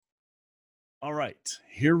All right,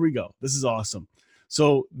 here we go. This is awesome.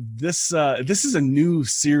 So this is a new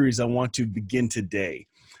series I want to begin today.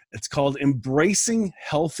 It's called Embracing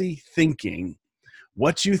Healthy Thinking.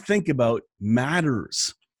 What you think about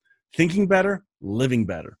matters. Thinking better, living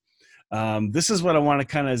better. This is what I want to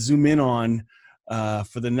kind of zoom in on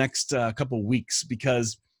for the next couple weeks,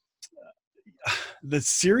 because the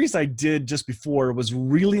series I did just before was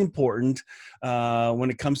really important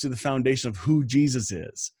when it comes to the foundation of who Jesus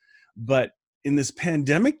is. But in this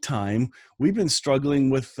pandemic time, we've been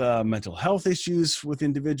struggling with mental health issues with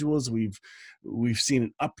individuals. We've seen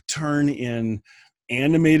an upturn in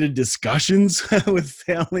animated discussions with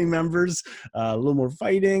family members, a little more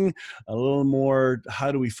fighting, a little more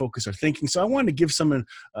how do we focus our thinking. So I wanted to give some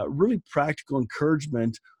really practical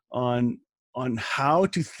encouragement on how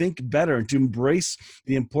to think better and to embrace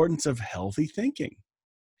the importance of healthy thinking.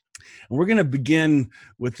 And we're going to begin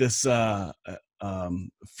with this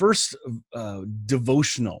first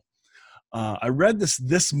devotional. I read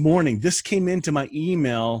this morning. This came into my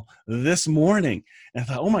email this morning. And I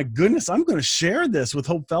thought, oh my goodness, I'm going to share this with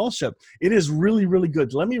Hope Fellowship. It is really, really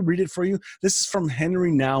good. Let me read it for you. This is from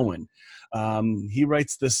Henry Nouwen. He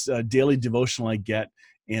writes this daily devotional I get.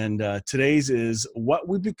 And today's is what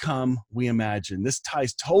we become, we imagine. This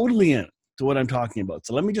ties totally in to what I'm talking about.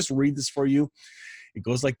 So let me just read this for you. It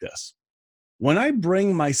goes like this. When I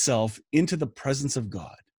bring myself into the presence of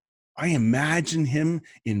God, I imagine him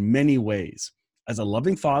in many ways as a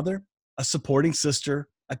loving father, a supporting sister,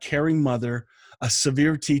 a caring mother, a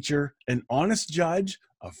severe teacher, an honest judge,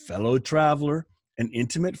 a fellow traveler, an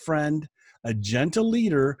intimate friend, a gentle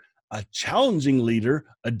leader, a challenging leader,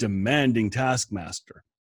 a demanding taskmaster.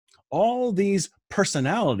 All these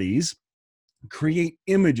personalities create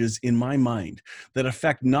images in my mind that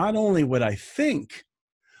affect not only what I think,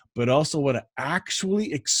 but also what I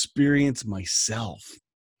actually experience myself.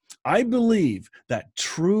 I believe that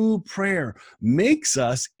true prayer makes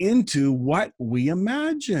us into what we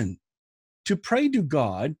imagine. To pray to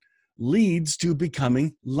God leads to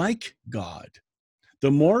becoming like God.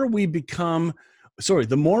 The more we come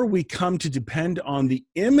to depend on the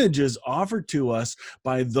images offered to us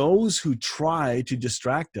by those who try to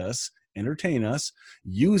distract us, entertain us,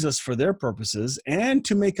 use us for their purposes, and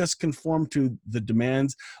to make us conform to the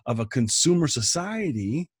demands of a consumer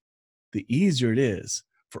society, the easier it is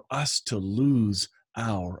for us to lose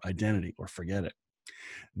our identity or forget it.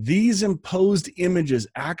 These imposed images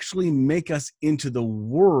actually make us into the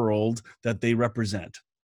world that they represent.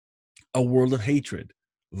 A world of hatred,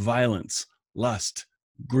 violence, lust,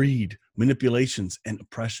 greed, manipulations, and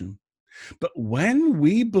oppression. But when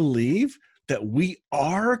we believe that we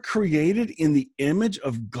are created in the image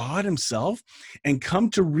of God himself and come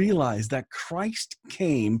to realize that Christ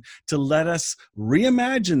came to let us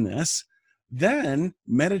reimagine this, then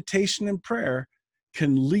meditation and prayer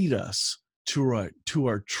can lead us to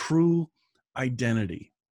our true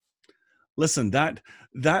identity. Listen, that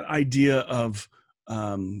idea of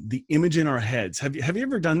the image in our heads. Have you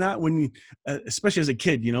ever done that when you, especially as a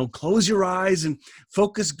kid, close your eyes and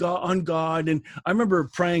focus on God? And I remember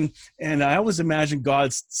praying, and I always imagined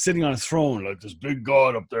God sitting on a throne, like this big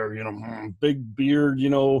God up there, big beard,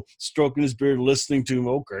 stroking his beard, listening to him.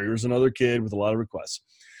 Okay, here's another kid with a lot of requests.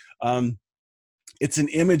 It's an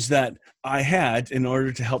image that I had in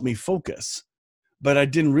order to help me focus, but I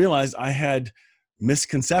didn't realize I had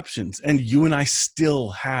misconceptions, and you and I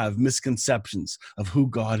still have misconceptions of who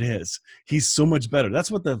God is. He's so much better.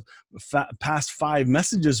 That's what the past 5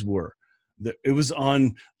 messages were. It was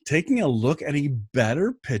on taking a look at a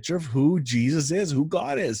better picture of who Jesus is, who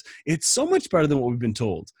God is. It's so much better than what we've been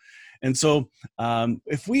told. And so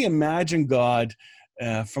if we imagine God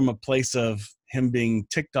from a place of him being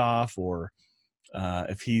ticked off, or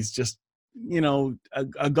if he's just,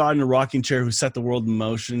 a God in a rocking chair who set the world in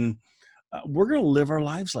motion, we're going to live our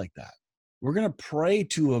lives like that. We're going to pray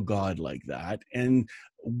to a God like that. And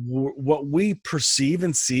what we perceive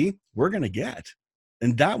and see, we're going to get.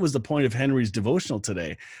 And that was the point of Henry's devotional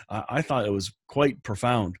today. I thought it was quite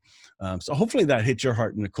profound. So hopefully that hit your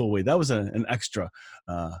heart in a cool way. That was an extra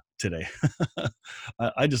today.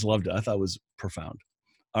 I just loved it. I thought it was profound.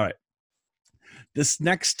 All right. This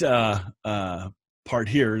next part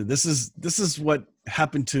here, this is what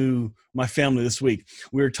happened to my family this week.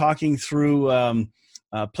 We were talking through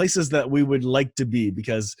places that we would like to be,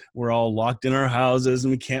 because we're all locked in our houses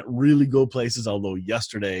and we can't really go places. Although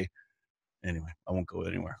yesterday, anyway, I won't go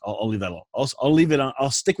anywhere. I'll leave that alone. I'll leave it on.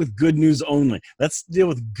 I'll stick with good news only. Let's deal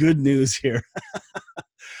with good news here.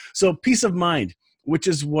 So peace of mind, which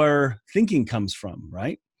is where thinking comes from,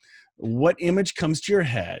 right? What image comes to your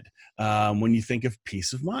head? when you think of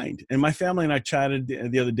peace of mind. And my family and I chatted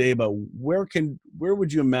the other day about where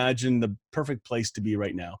would you imagine the perfect place to be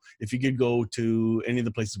right now if you could go to any of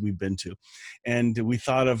the places we've been to. And we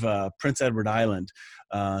thought of Prince Edward Island.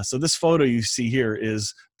 So this photo you see here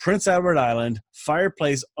is Prince Edward Island,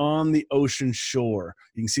 fireplace on the ocean shore.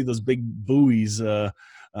 You can see those big buoys that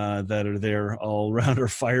are there all around our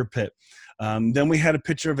fire pit. Then we had a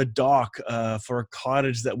picture of a dock for a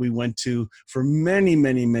cottage that we went to for many,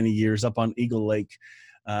 many, many years up on Eagle Lake.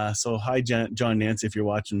 So hi, John Nancy, if you're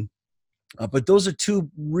watching. But those are two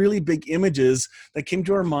really big images that came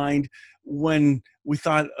to our mind when we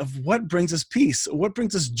thought of what brings us peace, what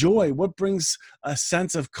brings us joy, what brings a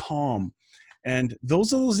sense of calm. And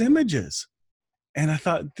those are those images. And I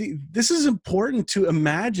thought this is important to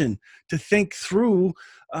imagine, to think through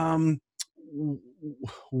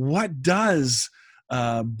what does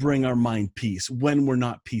bring our mind peace when we're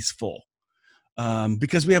not peaceful.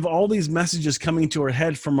 Because we have all these messages coming to our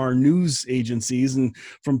head from our news agencies and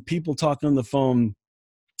from people talking on the phone,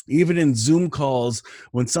 even in Zoom calls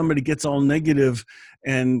when somebody gets all negative,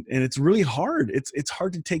 and it's really hard. It's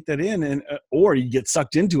hard to take that in, and or you get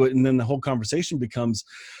sucked into it, and then the whole conversation becomes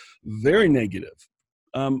very negative.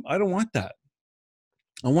 I don't want that.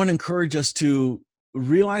 I want to encourage us to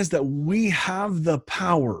realize that we have the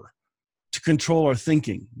power to control our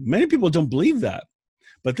thinking. Many people don't believe that,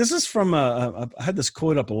 but this is from I had this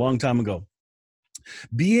quote up a long time ago.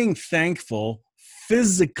 Being thankful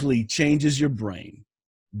physically changes your brain.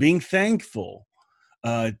 Being thankful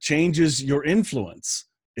changes your influence.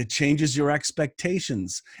 It changes your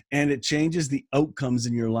expectations, and it changes the outcomes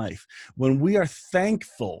in your life. When we are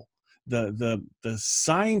thankful, the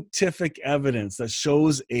scientific evidence that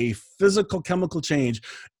shows a physical chemical change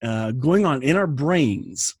going on in our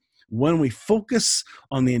brains when we focus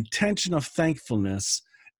on the intention of thankfulness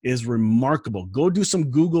is remarkable. Go do some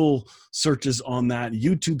Google searches on that,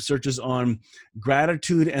 YouTube searches on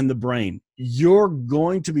gratitude and the brain. You're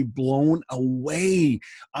going to be blown away.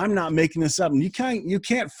 I'm not making this up. And you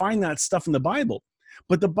can't find that stuff in the Bible,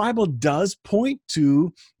 but the Bible does point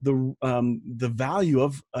to the value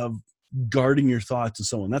of guarding your thoughts and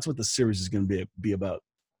so on. That's what the series is going to be about.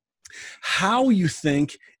 How you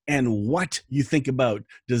think and what you think about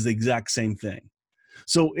does the exact same thing.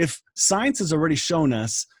 So if science has already shown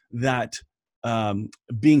us that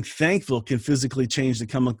being thankful can physically change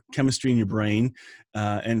the chemistry in your brain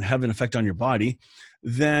and have an effect on your body,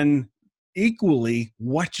 then equally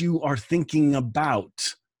what you are thinking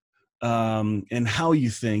about and how you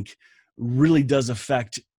think really does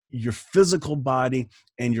affect your physical body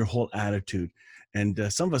and your whole attitude.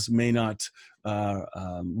 And some of us may not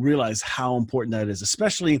realize how important that is,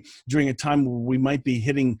 especially during a time where we might be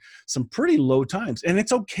hitting some pretty low times. And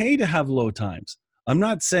it's okay to have low times. I'm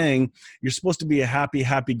not saying you're supposed to be a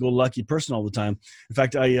happy-go-lucky person all the time. In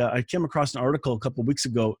fact, I came across an article a couple of weeks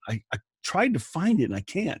ago. I tried to find it and I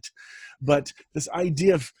can't. But this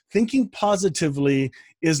idea of thinking positively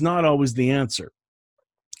is not always the answer.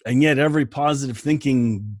 And yet every positive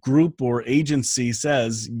thinking group or agency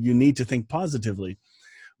says you need to think positively.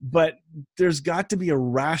 But there's got to be a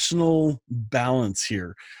rational balance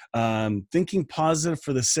here. Thinking positive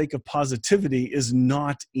for the sake of positivity is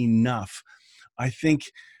not enough. I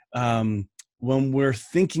think when we're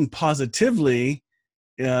thinking positively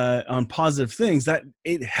on positive things, that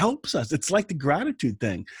it helps us. It's like the gratitude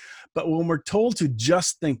thing. But when we're told to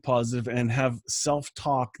just think positive and have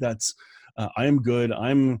self-talk that's I am good,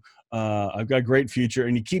 I've got a great future,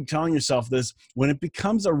 and you keep telling yourself this, when it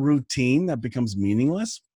becomes a routine that becomes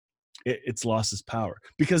meaningless, it's lost its power,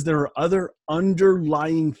 because there are other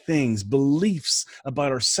underlying things, beliefs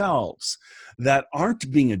about ourselves that aren't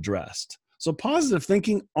being addressed. So positive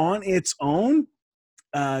thinking on its own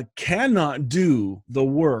cannot do the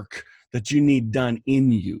work that you need done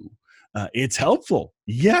in you. It's helpful.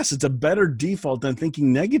 Yes, it's a better default than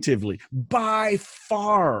thinking negatively by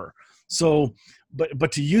far. So,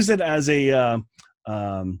 but to use it as a,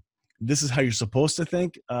 this is how you're supposed to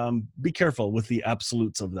think. Be careful with the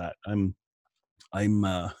absolutes of that. I'm I'm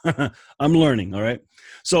learning. All right.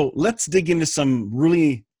 So let's dig into some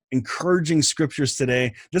really encouraging scriptures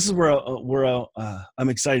today. This is where I'm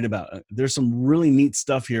excited about. There's some really neat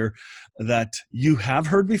stuff here that you have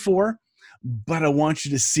heard before, but I want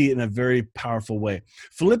you to see it in a very powerful way.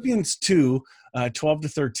 Philippians 2, 12 to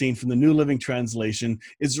 13 from the New Living Translation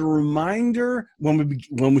is a reminder when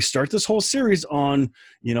we start this whole series on,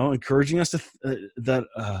 encouraging us to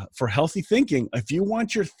for healthy thinking. If you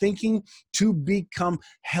want your thinking to become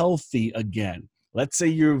healthy again, let's say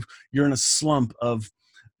you're in a slump of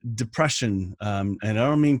depression, and I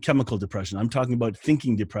don't mean chemical depression. I'm talking about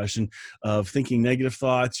thinking depression, of thinking negative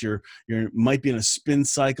thoughts. You might be in a spin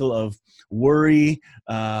cycle of worry,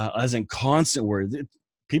 as in constant worry.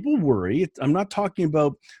 People worry. I'm not talking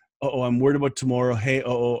about, oh, I'm worried about tomorrow. Hey,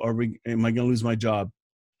 am I going to lose my job?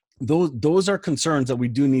 Those are concerns that we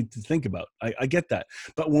do need to think about. I get that.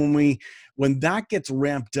 But when that gets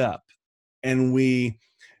ramped up and we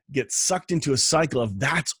get sucked into a cycle of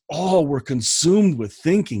that's all we're consumed with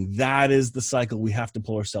thinking, that is the cycle we have to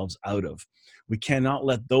pull ourselves out of. We cannot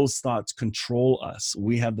let those thoughts control us.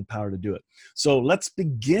 We have the power to do it. So let's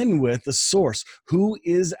begin with the source. Who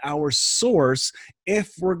is our source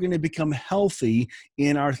if we're going to become healthy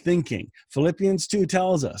in our thinking? Philippians 2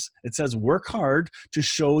 tells us, it says, work hard to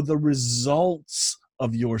show the results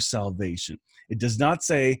of your salvation. It does not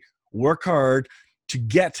say work hard to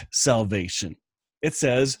get salvation. It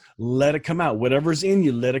says, let it come out. Whatever's in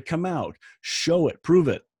you, let it come out. Show it, prove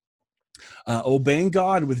it. Obeying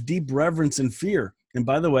God with deep reverence and fear. And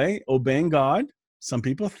by the way, obeying God, some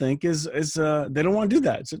people think is they don't want to do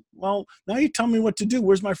that. It's, well, now you tell me what to do.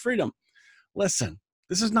 Where's my freedom? Listen,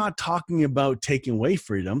 this is not talking about taking away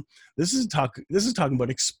freedom. This is talking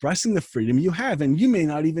about expressing the freedom you have, and you may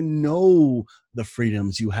not even know the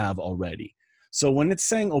freedoms you have already. So when it's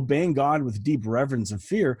saying obeying God with deep reverence and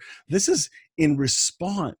fear, this is in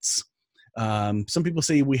response. Some people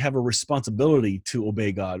say we have a responsibility to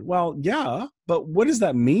obey God. Well, yeah, but what does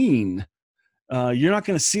that mean? You're not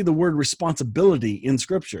going to see the word responsibility in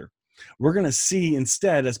Scripture. We're going to see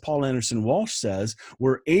instead, as Paul Anderson Walsh says,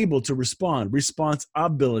 we're able to respond.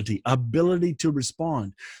 Responsibility, ability to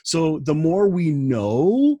respond. So the more we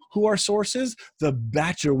know who our source is, the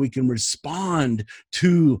better we can respond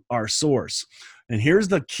to our source. And here's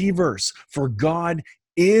the key verse: for God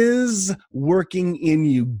is working in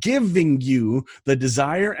you, giving you the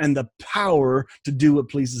desire and the power to do what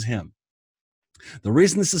pleases him. The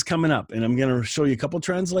reason this is coming up, and I'm going to show you a couple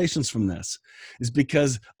translations from this, is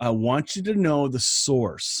because I want you to know the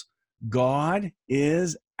source. God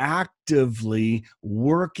is actively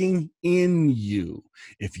working in you.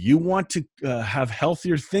 If you want to have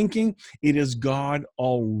healthier thinking, it is God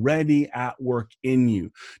already at work in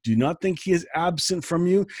you. Do not think he is absent from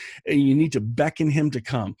you, and you need to beckon him to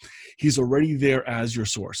come. He's already there as your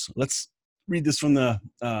source. Let's read this from the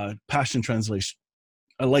Passion Translation.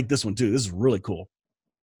 I like this one too. This is really cool.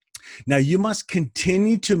 Now you must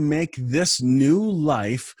continue to make this new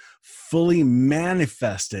life fully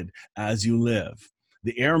manifested as you live.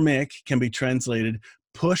 The Aramaic can be translated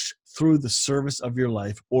push through the service of your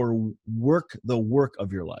life or work the work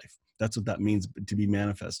of your life. That's what that means, to be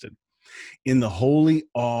manifested. In the holy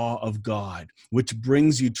awe of God, which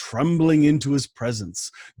brings you trembling into his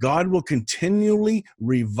presence. God will continually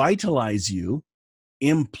revitalize you,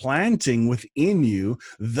 implanting within you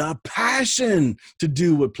the passion to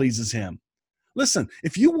do what pleases him. Listen,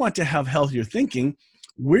 if you want to have healthier thinking,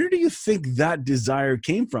 where do you think that desire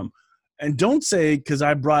came from? And don't say, because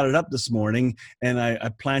I brought it up this morning and I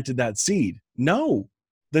planted that seed. No,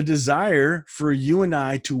 the desire for you and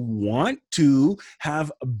I to want to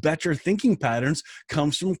have better thinking patterns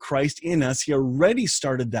comes from Christ in us. He already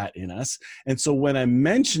started that in us. And so when I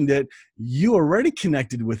mentioned it, you already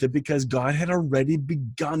connected with it because God had already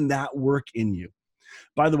begun that work in you.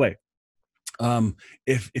 By the way,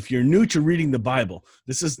 if you're new to reading the Bible,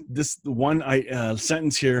 this is the one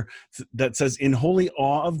sentence here that says, in holy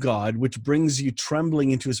awe of God, which brings you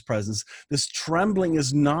trembling into his presence. This trembling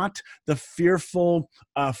is not the fearful,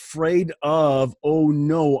 afraid of, oh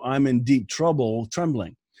no, I'm in deep trouble,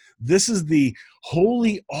 trembling. This is the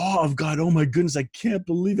holy awe of God. Oh my goodness, I can't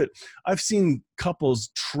believe it. I've seen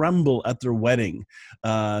couples tremble at their wedding.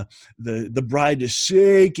 The bride is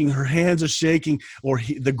shaking, her hands are shaking, or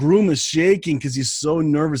the groom is shaking because he's so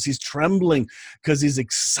nervous. He's trembling because he's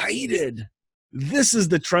excited. This is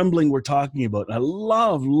the trembling we're talking about. I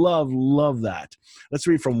love, love, love that. Let's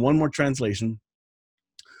read from one more translation.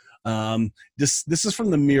 This is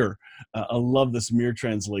from the Mirror. I love this Mirror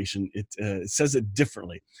translation. It says it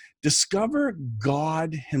differently. Discover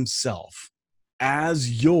God himself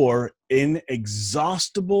as your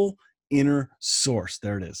inexhaustible inner source.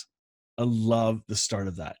 There it is. I love the start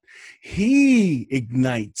of that. He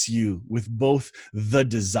ignites you with both the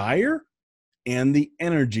desire and the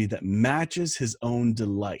energy that matches his own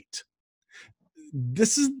delight.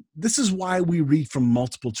 this is why we read from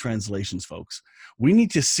multiple translations, folks. We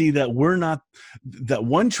need to see that that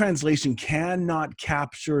one translation cannot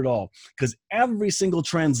capture it all, because every single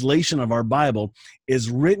translation of our Bible is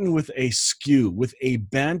written with a skew, with a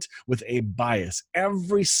bent, with a bias.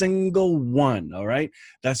 Every single one, all right?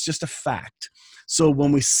 That's just a fact. So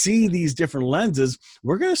when we see these different lenses,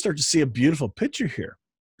 we're going to start to see a beautiful picture here.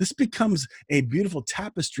 This becomes a beautiful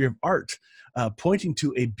tapestry of art, pointing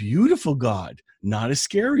to a beautiful God, not a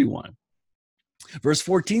scary one. Verse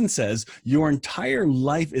 14 says, your entire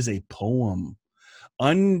life is a poem.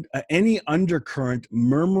 Any undercurrent,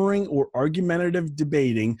 murmuring, or argumentative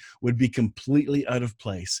debating would be completely out of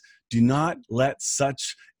place. Do not let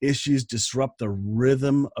such issues disrupt the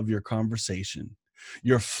rhythm of your conversation.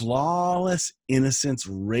 Your flawless innocence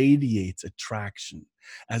radiates attraction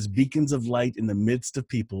as beacons of light in the midst of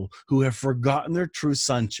people who have forgotten their true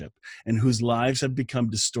sonship and whose lives have become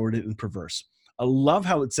distorted and perverse. I love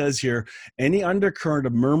how it says here, any undercurrent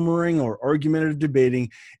of murmuring or argumentative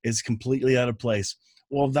debating is completely out of place.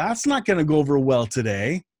 Well, that's not going to go over well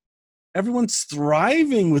today. Everyone's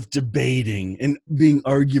thriving with debating and being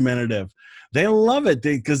argumentative. They love it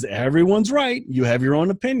because everyone's right. You have your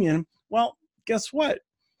own opinion. Well, guess what?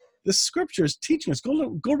 The scripture is teaching us.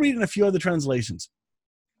 Go read in a few other translations.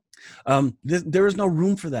 There is no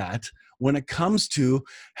room for that when it comes to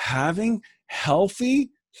having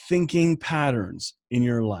healthy thinking patterns in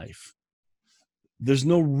your life. There's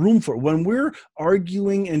no room for it. When we're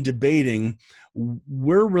arguing and debating,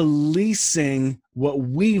 we're releasing what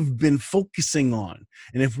we've been focusing on.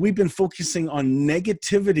 And if we've been focusing on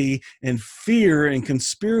negativity and fear and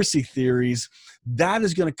conspiracy theories, that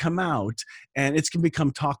is going to come out and it's going to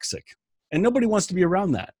become toxic. And nobody wants to be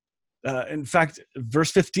around that. In fact,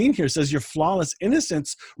 verse 15 here says, your flawless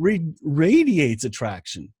innocence radiates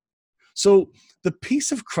attraction. So the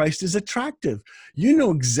peace of Christ is attractive. You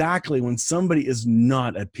know exactly when somebody is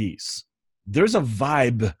not at peace. There's a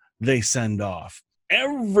vibe they send off.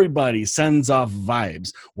 Everybody sends off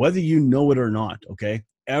vibes, whether you know it or not, okay?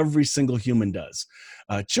 Every single human does.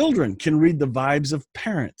 Children can read the vibes of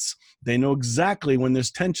parents. They know exactly when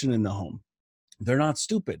there's tension in the home. They're not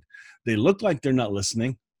stupid. They look like they're not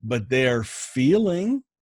listening, but they're feeling.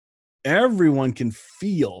 Everyone can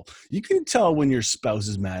feel. You can tell when your spouse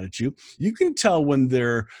is mad at you. You can tell when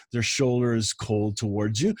their shoulder is cold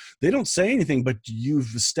towards you. They don't say anything, but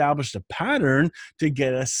you've established a pattern to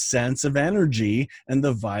get a sense of energy and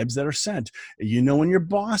the vibes that are sent. You know when your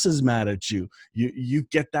boss is mad at you. You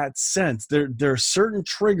get that sense. There are certain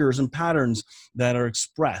triggers and patterns that are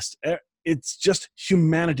expressed. It's just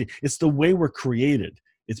humanity. It's the way we're created.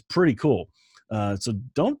 It's pretty cool. So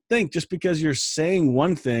don't think just because you're saying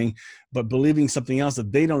one thing, but believing something else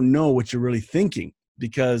that they don't know what you're really thinking,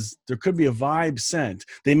 because there could be a vibe sent.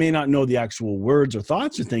 They may not know the actual words or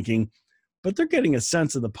thoughts you're thinking, but they're getting a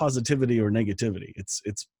sense of the positivity or negativity.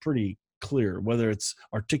 It's pretty clear whether it's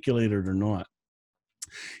articulated or not.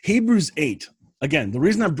 Hebrews 8. Again, the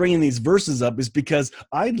reason I'm bringing these verses up is because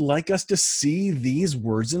I'd like us to see these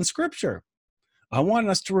words in Scripture. I want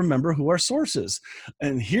us to remember who our source is.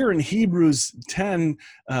 And here in Hebrews 8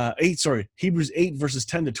 verses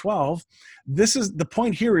 10 to 12, this is the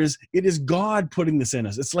point here is it is God putting this in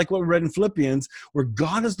us. It's like what we read in Philippians, where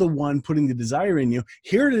God is the one putting the desire in you.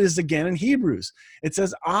 Here it is again in Hebrews. It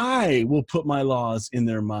says, I will put my laws in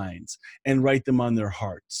their minds and write them on their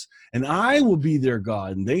hearts. And I will be their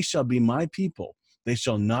God, and they shall be my people. They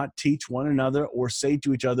shall not teach one another or say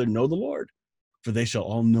to each other, know the Lord, for they shall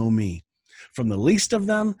all know me, from the least of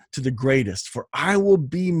them to the greatest. For I will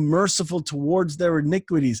be merciful towards their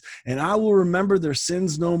iniquities, and I will remember their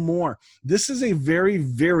sins no more. This is a very,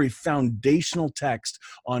 very foundational text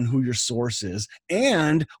on who your source is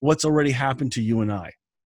and what's already happened to you and I.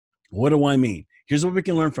 What do I mean? Here's what we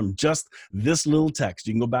can learn from just this little text.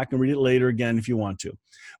 You can go back and read it later again if you want to.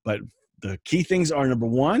 But the key things are, number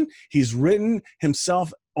one, he's written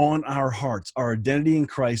himself on our hearts. Our identity in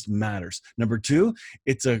Christ matters. Number two,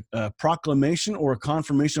 it's a proclamation or a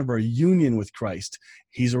confirmation of our union with Christ.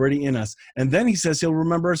 He's already in us. And then he says he'll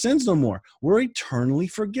remember our sins no more. We're eternally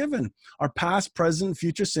forgiven. Our past, present,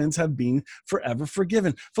 future sins have been forever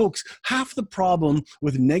forgiven. Folks, half the problem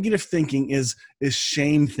with negative thinking is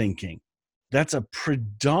shame thinking. That's a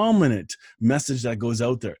predominant message that goes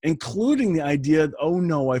out there, including the idea, oh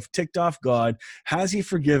no, I've ticked off God. Has he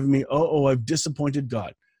forgiven me? Oh, I've disappointed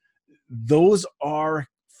God. Those are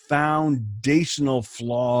foundational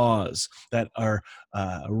flaws that are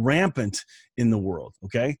rampant in the world,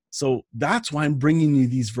 okay? So that's why I'm bringing you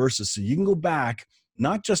these verses. So you can go back,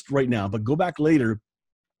 not just right now, but go back later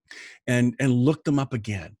and look them up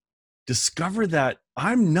again discover that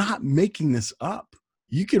I'm not making this up.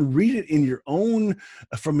 You can read it in your own,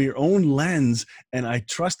 from your own lens, and I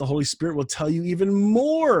trust the Holy Spirit will tell you even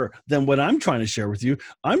more than what I'm trying to share with you.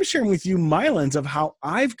 I'm sharing with you my lens of how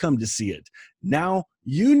I've come to see it. Now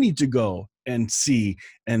you need to go and see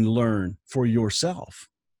and learn for yourself.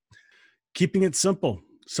 Keeping it simple.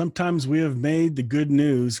 Sometimes we have made the good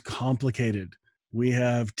news complicated. We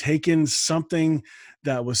have taken something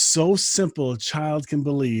that was so simple a child can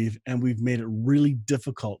believe, and we've made it really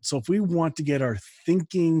difficult. So if we want to get our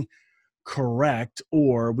thinking correct,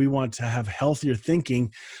 or we want to have healthier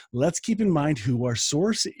thinking, let's keep in mind who our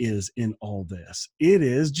source is in all this. It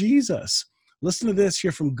is Jesus. Listen to this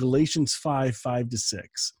here from Galatians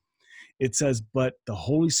 5:5-6. It says, but the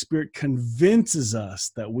Holy Spirit convinces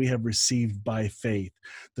us that we have received by faith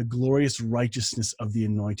the glorious righteousness of the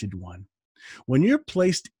Anointed One. When you're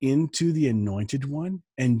placed into the Anointed One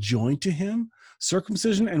and joined to him,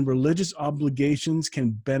 circumcision and religious obligations can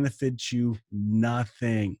benefit you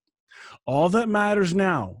nothing. All that matters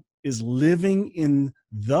now is living in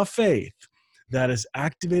the faith that is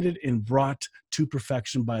activated and brought to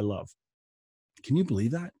perfection by love. Can you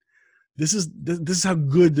believe that? This is how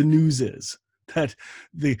good the news is, that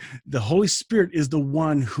the Holy Spirit is the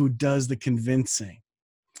one who does the convincing.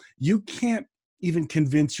 You can't even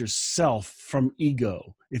convince yourself from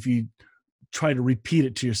ego if you try to repeat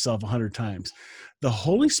it to yourself 100 times. The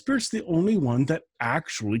Holy Spirit's the only one that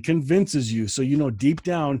actually convinces you. So you know deep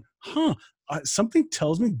down, something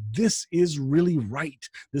tells me this is really right.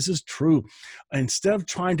 This is true. Instead of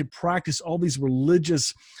trying to practice all these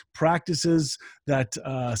religious practices that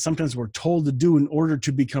sometimes we're told to do in order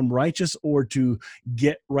to become righteous or to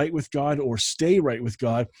get right with God or stay right with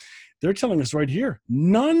God, they're telling us right here,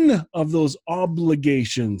 none of those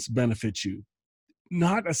obligations benefit you.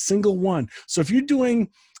 Not a single one. So if you're doing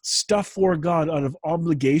stuff for God out of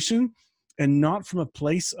obligation and not from a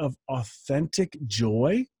place of authentic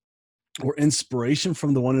joy or inspiration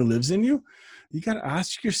from the one who lives in you, you got to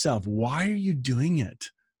ask yourself, why are you doing it?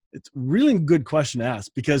 It's really a good question to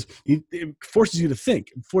ask, because it forces you to think.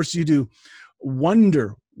 It forces you to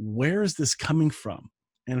wonder, where is this coming from?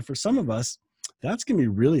 And for some of us, that's going to be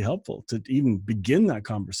really helpful to even begin that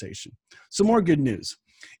conversation. So more good news.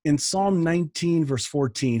 In Psalm 19, verse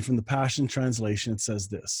 14, from the Passion Translation, it says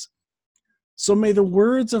this: so may the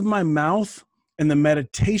words of my mouth and the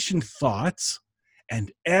meditation thoughts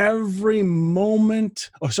and every movement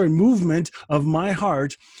of my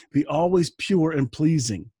heart be always pure and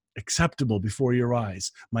pleasing, acceptable before your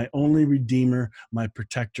eyes, my only Redeemer, my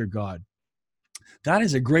protector, God. That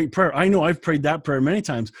is a great prayer. I know I've prayed that prayer many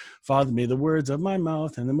times. Father, may the words of my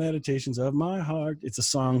mouth and the meditations of my heart. It's a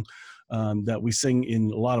song that we sing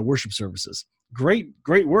in a lot of worship services. Great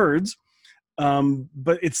words.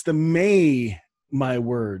 But it's the may my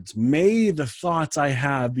words, may the thoughts I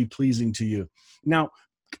have be pleasing to you. Now,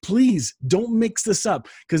 please don't mix this up,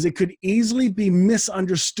 because it could easily be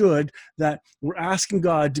misunderstood that we're asking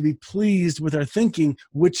God to be pleased with our thinking,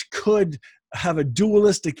 which could have a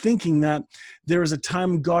dualistic thinking that there is a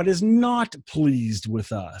time God is not pleased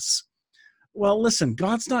with us. Well, listen,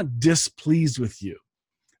 God's not displeased with you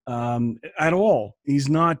at all. He's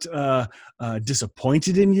not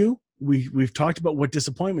disappointed in you. We've talked about what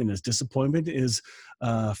disappointment is. Disappointment is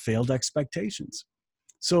failed expectations.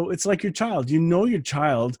 So it's like your child. You know your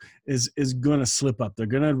child is going to slip up. They're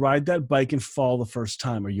going to ride that bike and fall the first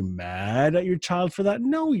time. Are you mad at your child for that?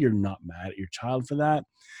 No, you're not mad at your child for that.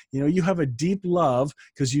 You know, you have a deep love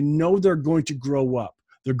because you know they're going to grow up.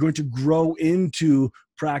 They're going to grow into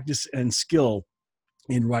practice and skill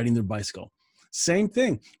in riding their bicycle. Same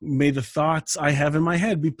thing. May the thoughts I have in my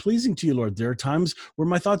head be pleasing to you, Lord. There are times where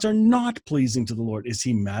my thoughts are not pleasing to the Lord. Is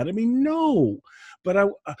he mad at me? No.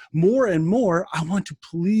 But more and more, I want to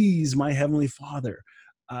please my Heavenly Father.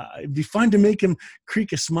 It'd be fun to make him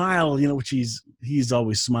creak a smile, which he's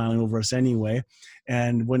always smiling over us anyway.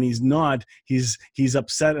 And when he's not, he's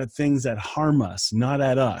upset at things that harm us, not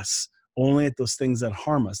at us, only at those things that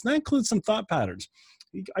harm us. And that includes some thought patterns.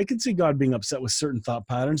 I can see God being upset with certain thought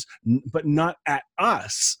patterns, but not at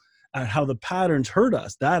us, at how the patterns hurt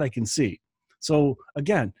us. That I can see. So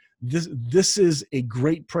again, this is a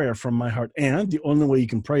great prayer from my heart. And the only way you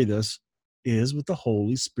can pray this is with the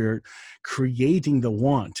Holy Spirit creating the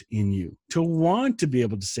want in you, to want to be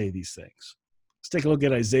able to say these things. Let's take a look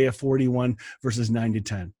at Isaiah 41, verses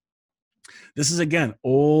 9-10. This is, again,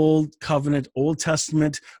 Old Covenant, Old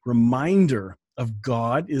Testament reminder of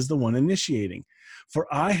God is the one initiating. For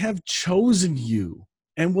I have chosen you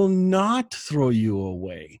and will not throw you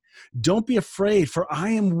away. Don't be afraid, for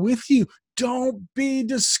I am with you. Don't be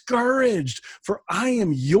discouraged, for I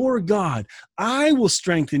am your God. I will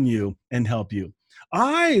strengthen you and help you.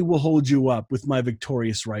 I will hold you up with my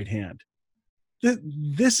victorious right hand.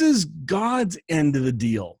 This is God's end of the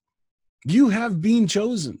deal. You have been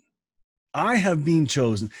chosen. I have been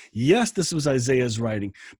chosen. Yes, this was Isaiah's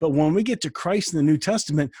writing, but when we get to Christ in the New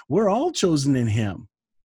Testament, we're all chosen in him.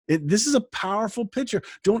 This is a powerful picture.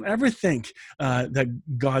 Don't ever think that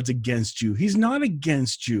God's against you. He's not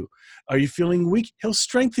against you. Are you feeling weak? He'll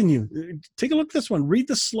strengthen you. Take a look at this one. Read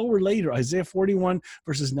this slower later. Isaiah 41,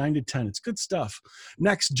 verses 9 to 10. It's good stuff.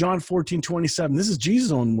 Next, John 14:27. This is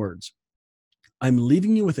Jesus' own words. I'm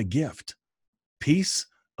leaving you with a gift, peace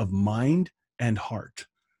of mind and heart.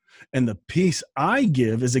 And the peace I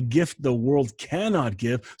give is a gift the world cannot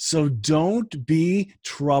give. So don't be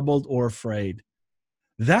troubled or afraid.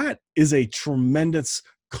 That is a tremendous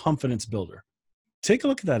confidence builder. Take a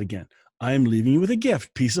look at that again. I am leaving you with a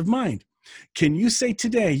gift, peace of mind. Can you say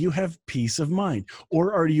today you have peace of mind?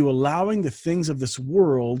 Or are you allowing the things of this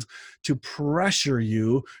world to pressure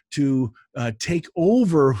you to take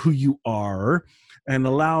over who you are and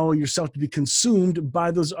allow yourself to be consumed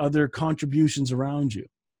by those other contributions around you?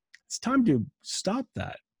 It's time to stop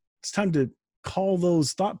that. It's time to call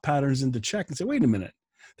those thought patterns into check and say, wait a minute,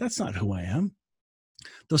 that's not who I am.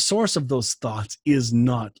 The source of those thoughts is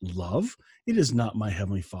not love. It is not my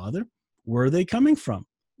Heavenly Father. Where are they coming from?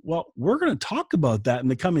 Well, we're going to talk about that in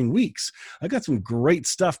the coming weeks. I got some great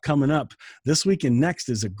stuff coming up. This week and next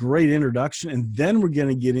is a great introduction, and then we're going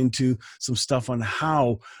to get into some stuff on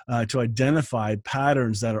how to identify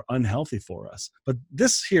patterns that are unhealthy for us. But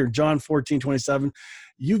this here, John 14:27,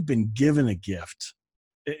 you've been given a gift,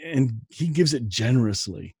 and he gives it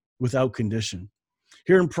generously without condition.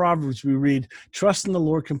 Here in Proverbs, we read, trust in the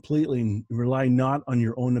Lord completely and rely not on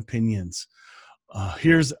your own opinions.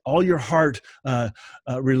 Here's all your heart,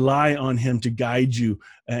 rely on him to guide you,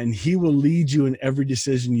 and he will lead you in every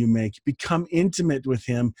decision you make. Become intimate with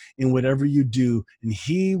him in whatever you do, and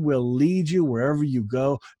he will lead you wherever you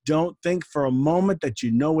go. Don't think for a moment that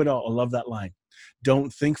you know it all. I love that line.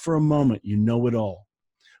 Don't think for a moment you know it all.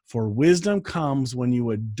 For wisdom comes when you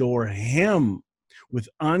adore him with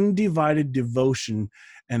undivided devotion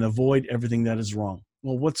and avoid everything that is wrong.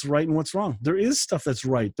 Well, what's right and what's wrong? There is stuff that's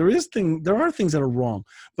right. There are things that are wrong,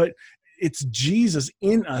 but it's Jesus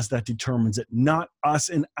in us that determines it, not us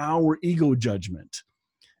in our ego judgment.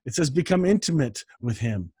 It says, become intimate with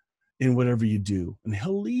him in whatever you do, and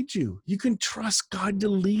he'll lead you. You can trust God to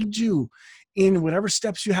lead you in whatever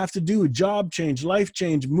steps you have to do, job change, life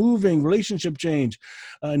change, moving, relationship change,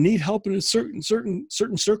 need help in a certain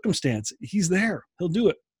circumstance. He's there. He'll do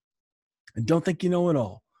it. And don't think you know it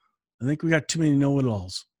all. I think we got too many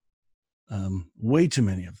know-it-alls, way too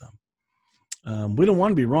many of them. We don't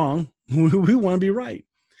want to be wrong. We want to be right.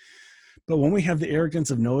 But when we have the arrogance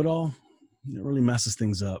of know-it-all, it really messes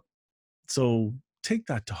things up. So take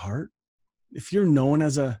that to heart. If you're known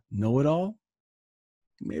as a know-it-all,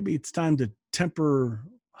 maybe it's time to temper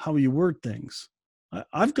how you word things.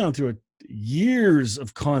 I've gone through years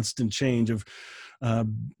of constant change of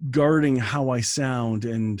guarding how I sound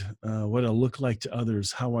and what I look like to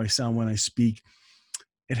others, how I sound when I speak.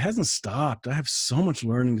 It hasn't stopped. I have so much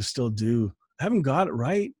learning to still do. I haven't got it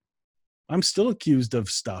right. I'm still accused of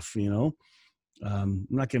stuff, I'm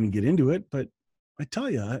not going to get into it, but I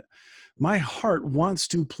tell you, my heart wants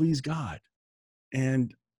to please God.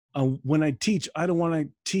 And when I teach, I don't want to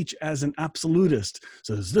teach as an absolutist.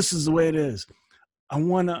 So this is the way it is. I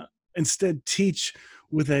want to instead teach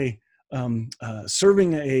with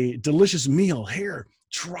serving a delicious meal. Here,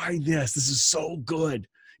 try this. This is so good,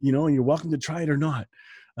 and you're welcome to try it or not.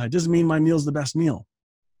 It doesn't mean my meal's the best meal,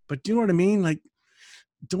 but do you know what I mean? Like,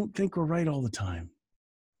 don't think we're right all the time.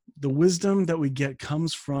 The wisdom that we get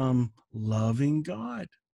comes from loving God,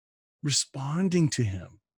 responding to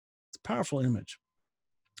him. It's a powerful image.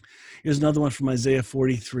 Here's another one from Isaiah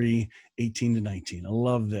 43:18-19. I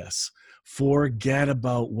love this. Forget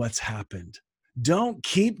about what's happened. Don't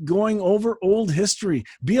keep going over old history.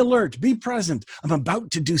 Be alert. Be present. I'm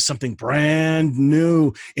about to do something brand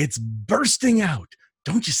new. It's bursting out.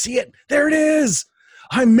 Don't you see it? There it is.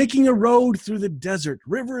 I'm making a road through the desert,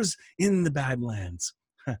 rivers in the Badlands.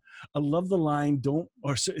 I love the line,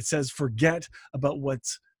 it says, forget about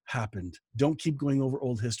what's happened. Don't keep going over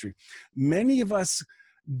old history. Many of us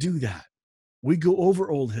do that. We go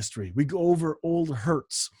over old history. We go over old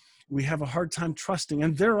hurts. We have a hard time trusting.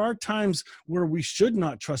 And there are times where we should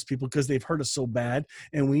not trust people because they've hurt us so bad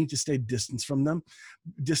and we need to stay distanced from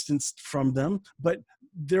them. But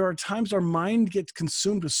there are times our mind gets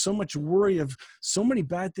consumed with so much worry of so many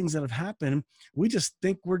bad things that have happened. We just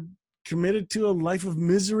think we're committed to a life of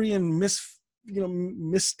misery and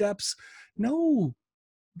missteps. No,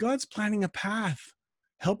 God's planning a path,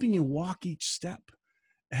 helping you walk each step.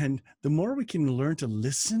 And the more we can learn to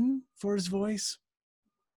listen for his voice,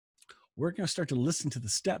 we're going to start to listen to the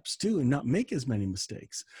steps too and not make as many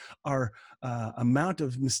mistakes. Our amount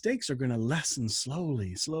of mistakes are going to lessen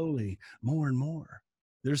slowly, more and more.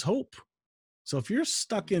 There's hope. So if you're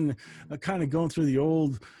stuck in kind of going through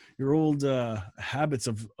your old habits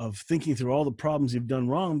of thinking through all the problems you've done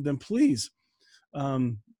wrong, then please,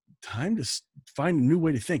 time to find a new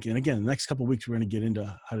way to think. And again, the next couple of weeks, we're going to get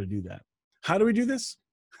into how to do that. How do we do this?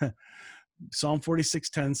 Psalm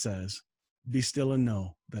 46:10 says, "Be still and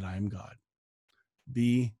know that I am God."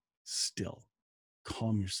 Be still.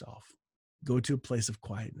 Calm yourself. Go to a place of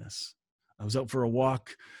quietness. I was out for a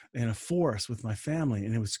walk in a forest with my family,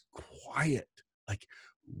 and it was quiet, like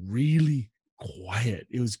really quiet.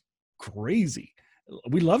 It was crazy.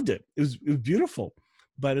 We loved it. It was beautiful.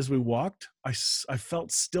 But as we walked, I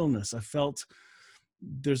felt stillness. I felt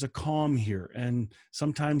there's a calm here. And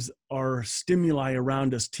sometimes our stimuli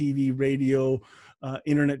around us, TV, radio,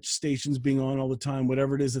 internet stations being on all the time,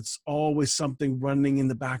 whatever it is, it's always something running in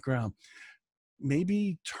the background.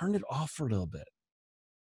 Maybe turn it off for a little bit.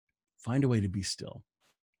 Find a way to be still.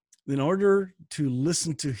 In order to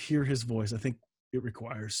listen to hear his voice, I think it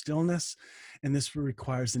requires stillness, and this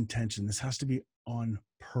requires intention. This has to be on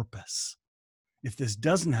purpose. If this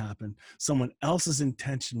doesn't happen, someone else's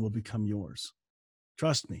intention will become yours.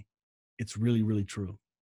 Trust me, it's really, really true.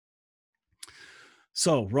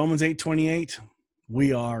 So Romans 8:28,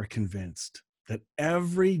 we are convinced that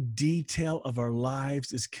every detail of our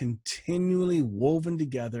lives is continually woven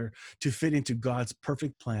together to fit into God's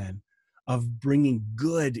perfect plan of bringing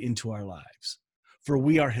good into our lives. For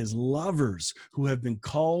we are his lovers who have been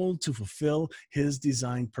called to fulfill his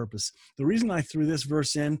designed purpose. The reason I threw this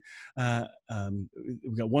verse in,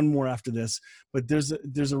 we've got one more after this, but there's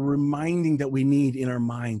a reminding that we need in our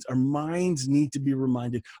minds. Our minds need to be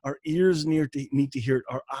reminded. Our ears need to hear it.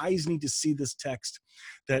 Our eyes need to see this text.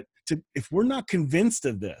 If we're not convinced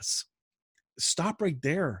of this, stop right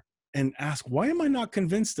there and ask, why am I not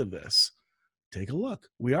convinced of this? Take a look.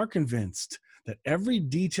 We are convinced that every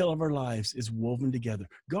detail of our lives is woven together.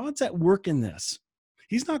 God's at work in this.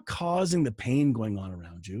 He's not causing the pain going on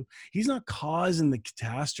around you. He's not causing the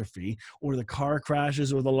catastrophe or the car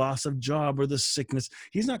crashes or the loss of job or the sickness.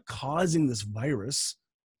 He's not causing this virus.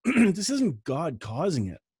 This isn't God causing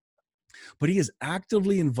it. But he is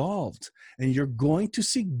actively involved, and you're going to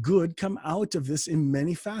see good come out of this in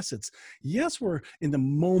many facets. Yes, we're in the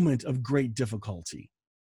moment of great difficulty.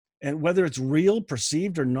 And whether it's real,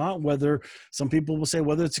 perceived or not, whether some people will say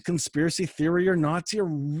whether it's a conspiracy theory or not, it's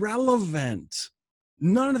irrelevant.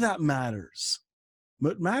 None of that matters.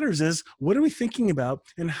 What matters is, what are we thinking about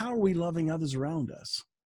and how are we loving others around us?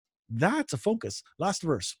 That's a focus. Last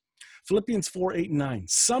verse, Philippians 4:8-9.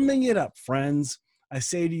 Summing it up, friends, I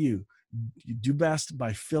say to you, you do best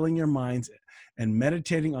by filling your minds and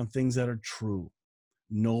meditating on things that are true,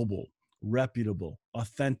 noble, reputable,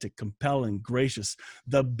 authentic, compelling, gracious,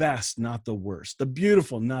 the best, not the worst, the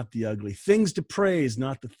beautiful, not the ugly, things to praise,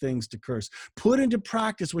 not the things to curse. Put into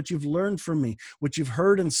practice what you've learned from me, what you've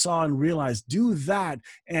heard and saw and realized. Do that,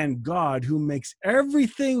 and God, who makes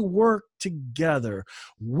everything work together,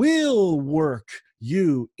 will work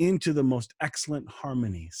you into the most excellent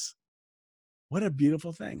harmonies. What a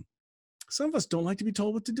beautiful thing. Some of us don't like to be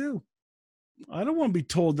told what to do. I don't want to be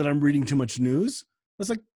told that I'm reading too much news. It's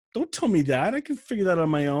like, don't tell me that. I can figure that on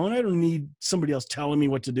my own. I don't need somebody else telling me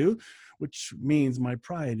what to do, which means my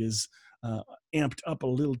pride is amped up a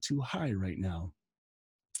little too high right now.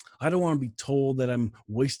 I don't want to be told that I'm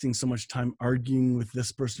wasting so much time arguing with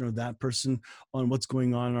this person or that person on what's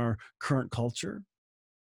going on in our current culture.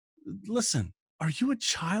 Listen, are you a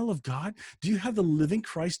child of God? Do you have the living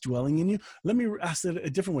Christ dwelling in you? Let me ask that a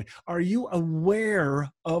different way. Are you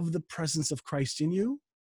aware of the presence of Christ in you?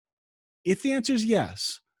 If the answer is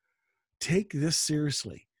yes, take this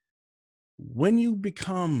seriously. When you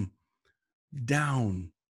become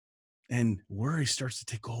down and worry starts to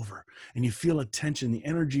take over and you feel a tension, the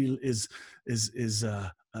energy is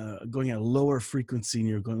going at a lower frequency and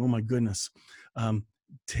you're going, oh my goodness,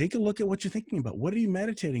 take a look at what you're thinking about. What are you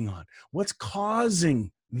meditating on? What's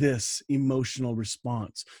causing this emotional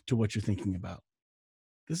response to what you're thinking about?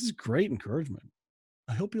 This is great encouragement.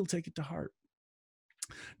 I hope you'll take it to heart.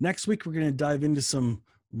 Next week, we're going to dive into some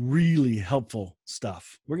really helpful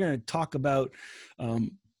stuff. We're going to talk about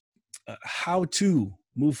how to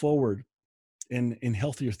move forward in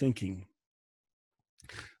healthier thinking,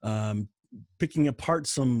 picking apart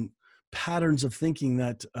some patterns of thinking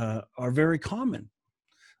that are very common.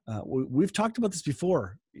 We've talked about this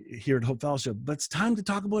before here at Hope Fellowship, but it's time to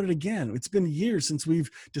talk about it again. It's been years since we've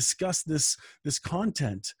discussed this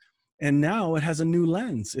content, and now it has a new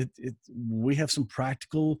lens. We have some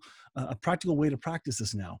a practical way to practice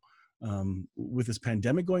this now. With this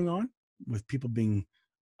pandemic going on, with people being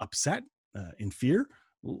upset, in fear,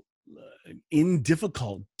 in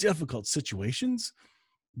difficult situations,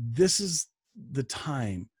 this is the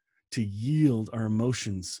time to yield our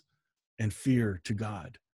emotions and fear to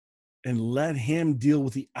God and let him deal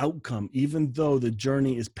with the outcome, even though the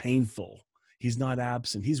journey is painful. He's not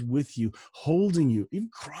absent. He's with you, holding you, even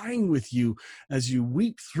crying with you as you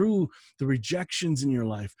weep through the rejections in your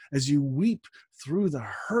life, as you weep through the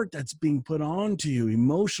hurt that's being put onto you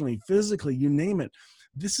emotionally, physically, you name it.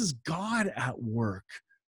 This is God at work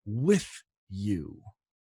with you.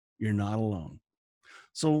 You're not alone.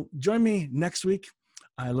 So join me next week.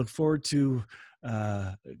 I look forward to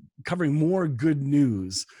uh, covering more good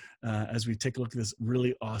news as we take a look at this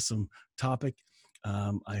really awesome topic.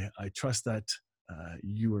 I trust that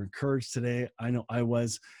you were encouraged today. I know I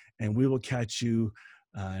was, and we will catch you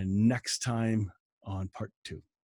next time on part 2.